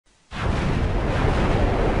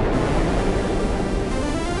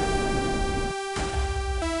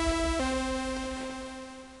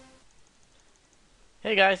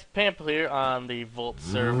Hey guys, Pample here on the Voltz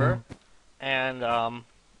server, and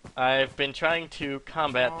I've been trying to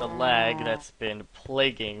combat the lag that's been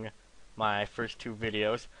plaguing my first two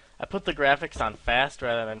videos. I put the graphics on fast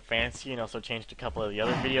rather than fancy, and also changed a couple of the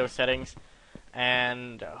other video settings,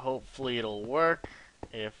 and hopefully it'll work.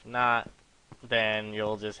 If not, then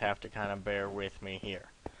you'll just have to kind of bear with me here.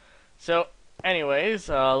 So, anyways,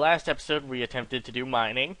 last episode we attempted to do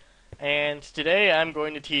mining. And today I'm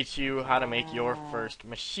going to teach you how to make your first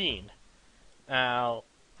machine. Now,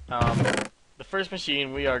 the first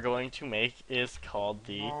machine we are going to make is called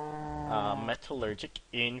the metallurgic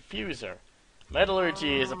infuser.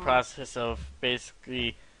 Metallurgy is a process of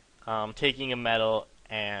basically taking a metal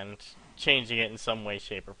and changing it in some way,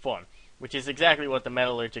 shape, or form, which is exactly what the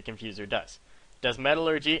metallurgic infuser does. It does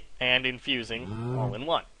metallurgy and infusing all in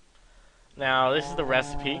one. Now, this is the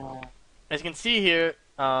recipe. As you can see here,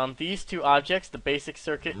 these two objects, the basic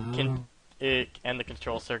circuit and the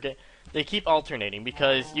control circuit, they keep alternating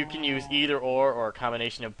because you can use either or a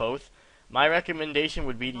combination of both. My recommendation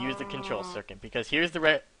would be to use the control circuit because here's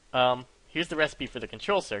the recipe for the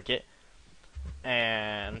control circuit,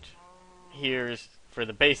 and here's for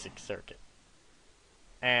the basic circuit.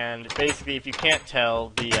 And basically, if you can't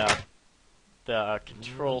tell, the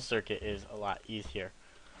control circuit is a lot easier.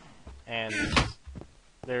 And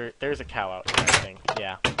there's a cow out here, I think.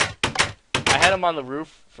 Yeah. I had him on the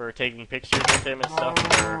roof for taking pictures with him and stuff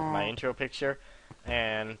for my intro picture,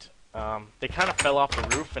 and they kind of fell off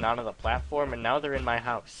the roof and onto the platform, and now they're in my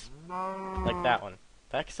house. Like that one.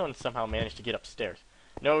 That one somehow managed to get upstairs.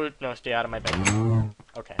 No, stay out of my bed.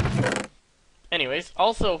 Okay. Anyways,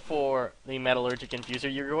 also for the metallurgic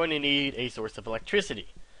infuser, you're going to need a source of electricity.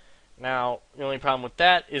 Now, the only problem with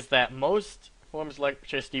that is that most forms of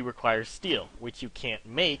electricity requires steel, which you can't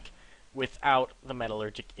make without the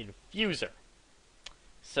metallurgic infuser.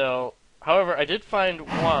 So, however, I did find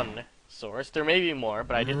one source. There may be more,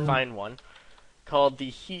 but I did find one called the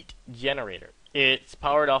heat generator. It's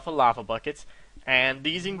powered off of lava buckets, and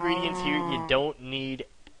these ingredients here, you don't need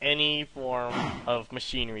any form of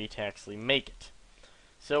machinery to actually make it.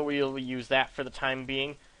 So we'll use that for the time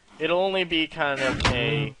being. It'll only be kind of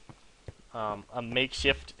a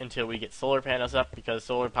makeshift until we get solar panels up, because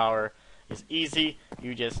solar power is easy.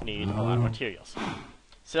 You just need a lot of materials.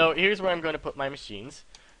 So here's where I'm going to put my machines.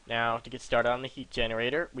 Now, to get started on the heat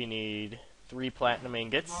generator, we need 3 platinum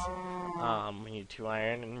ingots. We need 2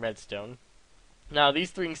 iron and redstone. Now,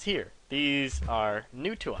 these things here, these are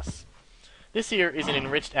new to us. This here is an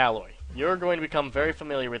enriched alloy. You're going to become very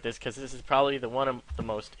familiar with this because this is probably one of the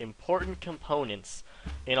most important components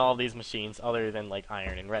in all of these machines, other than like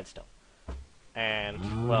iron and redstone.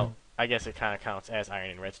 And, well, I guess it kind of counts as iron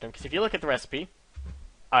and redstone, because if you look at the recipe,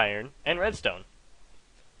 iron and redstone.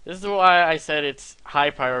 This is why I said it's high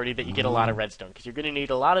priority that you get a lot of redstone, because you're going to need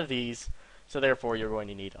a lot of these, so therefore you're going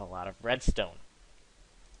to need a lot of redstone.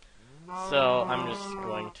 So I'm just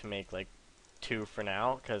going to make like 2 for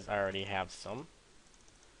now, because I already have some.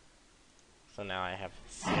 So now I have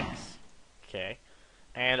 6. Okay.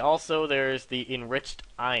 And also there's the enriched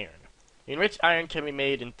iron. Enriched iron can be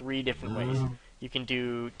made in 3 different ways. You can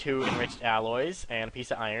do 2 enriched alloys and a piece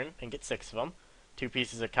of iron and get 6 of them. 2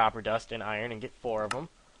 pieces of copper dust and iron and get 4 of them.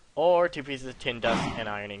 Or 2 pieces of tin dust and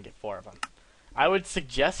iron and get 4 of them. I would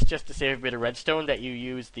suggest, just to save a bit of redstone, that you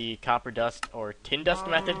use the copper dust or tin dust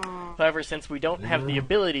method. However, since we don't have the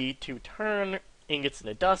ability to turn ingots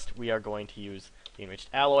into dust, we are going to use the enriched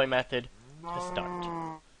alloy method to start.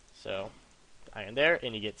 So, iron there,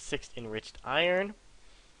 and you get 6 enriched iron.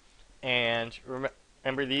 And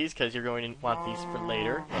remember these, because you're going to want these for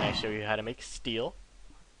later when I show you how to make steel.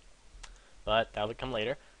 But that will come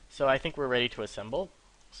later. So I think we're ready to assemble.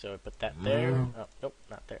 So I put that there. Oh, nope,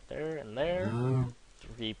 not there. There and there.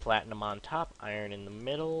 3 platinum on top, iron in the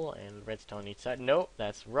middle, and redstone on each side. Nope,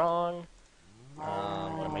 that's wrong. What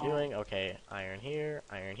am I doing? Okay, iron here,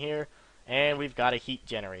 and we've got a heat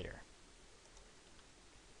generator.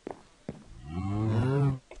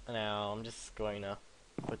 Now I'm just going to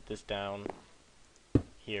put this down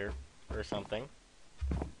here or something.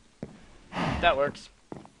 That works.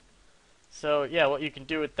 So yeah, what you can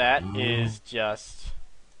do with that is just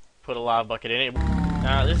put a lava bucket in it.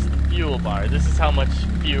 Now this is the fuel bar. This is how much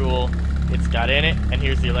fuel it's got in it, and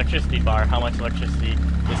here's the electricity bar, how much electricity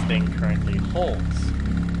this thing currently holds.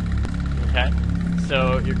 Okay,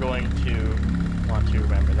 so you're going to want to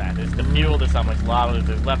remember that. This is the fuel, this is how much lava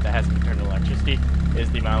there's left that hasn't been turned to electricity,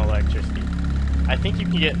 is the amount of electricity. I think you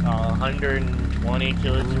can get 120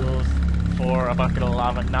 kilojoules for a bucket of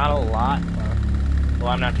lava. Not a lot. Well,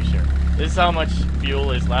 I'm not too sure. This is how much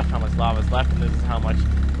fuel is left, how much lava is left, and this is how much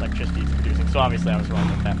electricity it's producing. So obviously I was wrong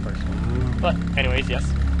with that first one. But anyways,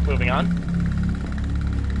 yes, moving on.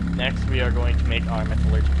 Next we are going to make our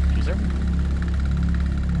metallurgic infuser.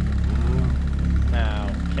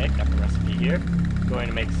 Now, okay, got the recipe here. Going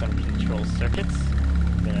to make some control circuits.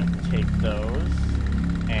 Gonna take those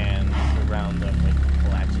and surround them with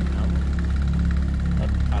platinum.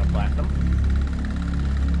 Out of platinum.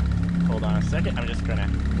 Hold on a second, I'm just gonna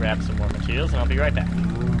grab some more materials and I'll be right back.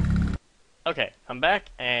 Okay, I'm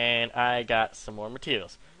back and I got some more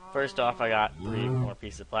materials. First off, I got 3 more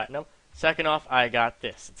pieces of platinum. Second off, I got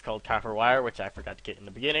this. It's called copper wire, which I forgot to get in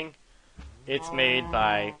the beginning. It's made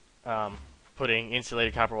by putting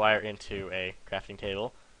insulated copper wire into a crafting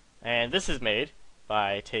table. And this is made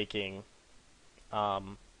by taking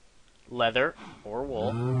leather or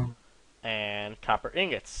wool and copper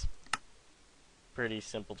ingots. Pretty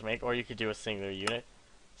simple to make, or you could do a singular unit.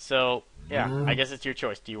 So, yeah, I guess it's your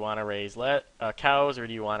choice. Do you want to raise cows or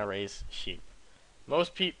do you want to raise sheep?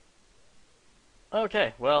 Most people...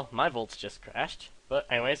 Okay, well, my Voltz just crashed. But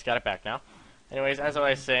anyways, got it back now. Anyways, as I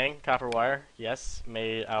was saying, copper wire, yes,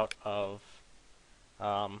 made out of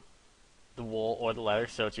the wool or the leather,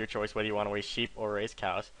 so it's your choice whether you want to raise sheep or raise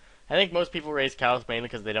cows. I think most people raise cows mainly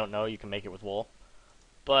because they don't know you can make it with wool.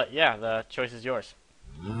 But yeah, the choice is yours.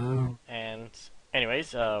 And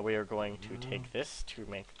anyways, we are going to take this to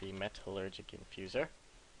make the metallurgic infuser.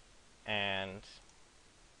 And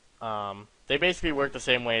they basically work the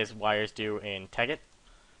same way as wires do in Tegot.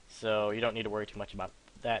 So you don't need to worry too much about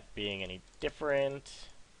that being any different.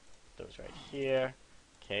 Those right here.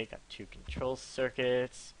 Okay, got 2 control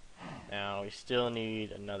circuits. Now we still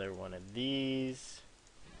need another one of these.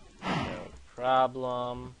 No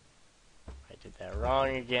problem. I did that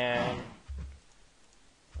wrong again.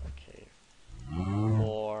 Okay,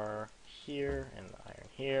 4 here and the iron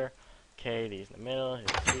here. Okay, these in the middle,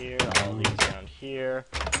 here's here, all these around here.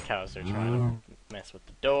 Cows are trying to mess with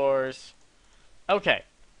the doors. Okay,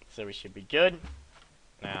 so we should be good.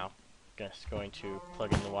 Now, just going to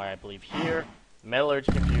plug in the wire, I believe, here.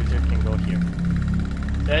 Metallurgic infuser can go here.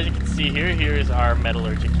 So as you can see here, here is our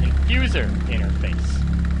metallurgic infuser interface,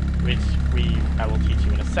 which I will teach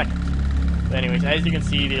you in a second. But anyways, as you can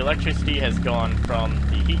see, the electricity has gone from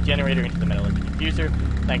the heat generator into the metallurgic infuser,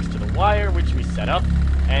 thanks to the wire, which we set up,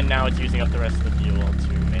 and now it's using up the rest of the fuel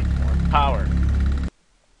to make more power.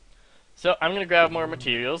 So I'm going to grab more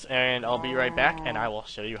materials, and I'll be right back, and I will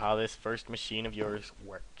show you how this first machine of yours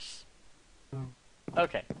works.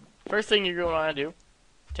 Okay, first thing you're going to want to do,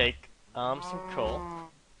 take some coal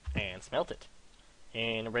and smelt it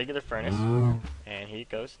in a regular furnace, and here it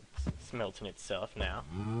goes, it's smelting itself now,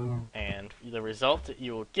 and the result that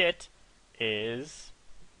you will get is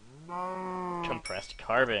compressed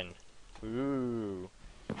carbon. Ooh.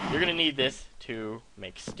 You're going to need this to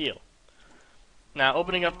make steel. Now,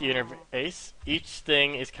 opening up the interface, each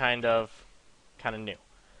thing is kind of new.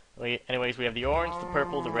 Anyways, we have the orange, the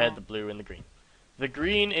purple, the red, the blue, and the green. The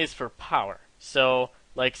green is for power. So,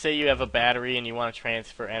 like, say you have a battery and you want to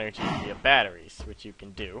transfer energy via batteries, which you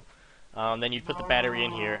can do. Then you'd put the battery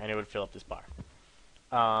in here, and it would fill up this bar.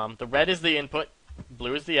 The red is the input,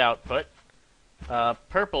 blue is the output.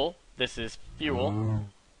 Purple, this is fuel,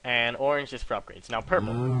 and orange is for upgrades. Now,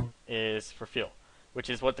 purple is for fuel, which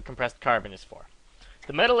is what the compressed carbon is for.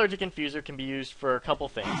 The metallurgic infuser can be used for a couple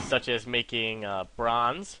things, such as making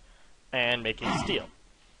bronze and making steel.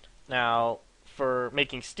 Now, for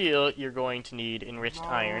making steel, you're going to need enriched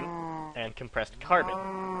iron and compressed carbon.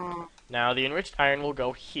 Now, the enriched iron will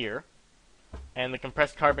go here, and the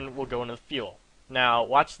compressed carbon will go into the fuel. Now,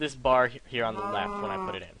 watch this bar here on the left when I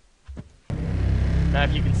put it in. Now,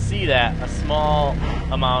 if you can see that, a small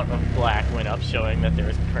amount of black went up, showing that there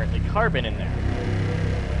is currently carbon in there.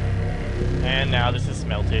 And now this is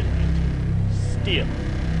smelted into steel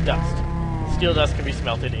dust. Steel dust can be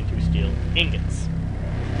smelted into steel ingots.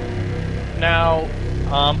 Now,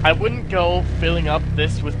 I wouldn't go filling up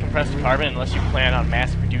this with compressed carbon unless you plan on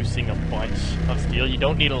mass producing a bunch of steel. You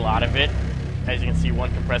don't need a lot of it. As you can see,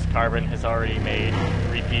 1 compressed carbon has already made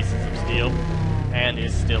 3 pieces of steel and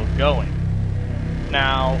is still going.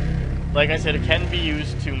 Now, like I said, it can be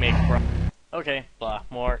used to make okay, blah,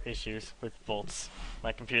 more issues with Voltz.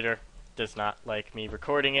 My computer does not like me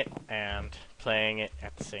recording it and playing it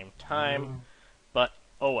at the same time, but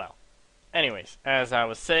oh well. Anyways, as I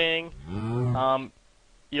was saying, to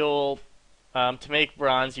make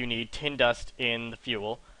bronze you need tin dust in the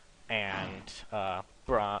fuel and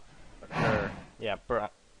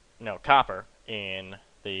copper in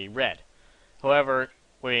the red. However,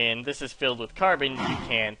 when this is filled with carbon, you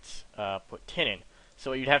can't put tin in.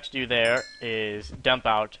 So what you'd have to do there is dump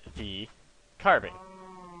out the carbon.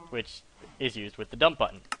 which is used with the dump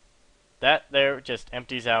button. That there just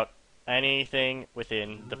empties out anything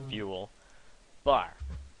within the fuel bar,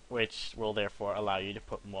 which will therefore allow you to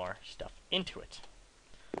put more stuff into it.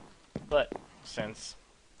 But since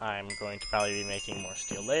I'm going to probably be making more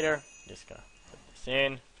steel later, I'm just gonna put this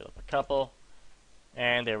in, fill up a couple,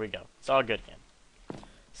 and there we go. It's all good again.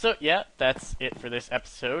 So yeah, that's it for this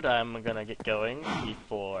episode. I'm gonna get going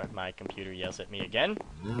before my computer yells at me again.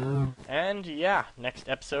 And yeah, next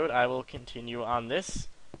episode I will continue on this.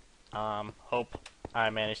 Hope I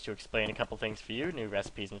managed to explain a couple things for you, new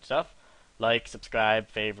recipes and stuff. Like, subscribe,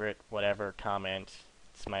 favorite, whatever, comment,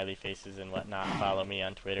 smiley faces and whatnot. Follow me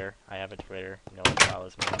on Twitter. I have a Twitter. No one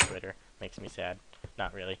follows me on Twitter. Makes me sad.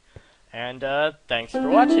 Not really. And thanks for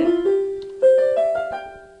watching.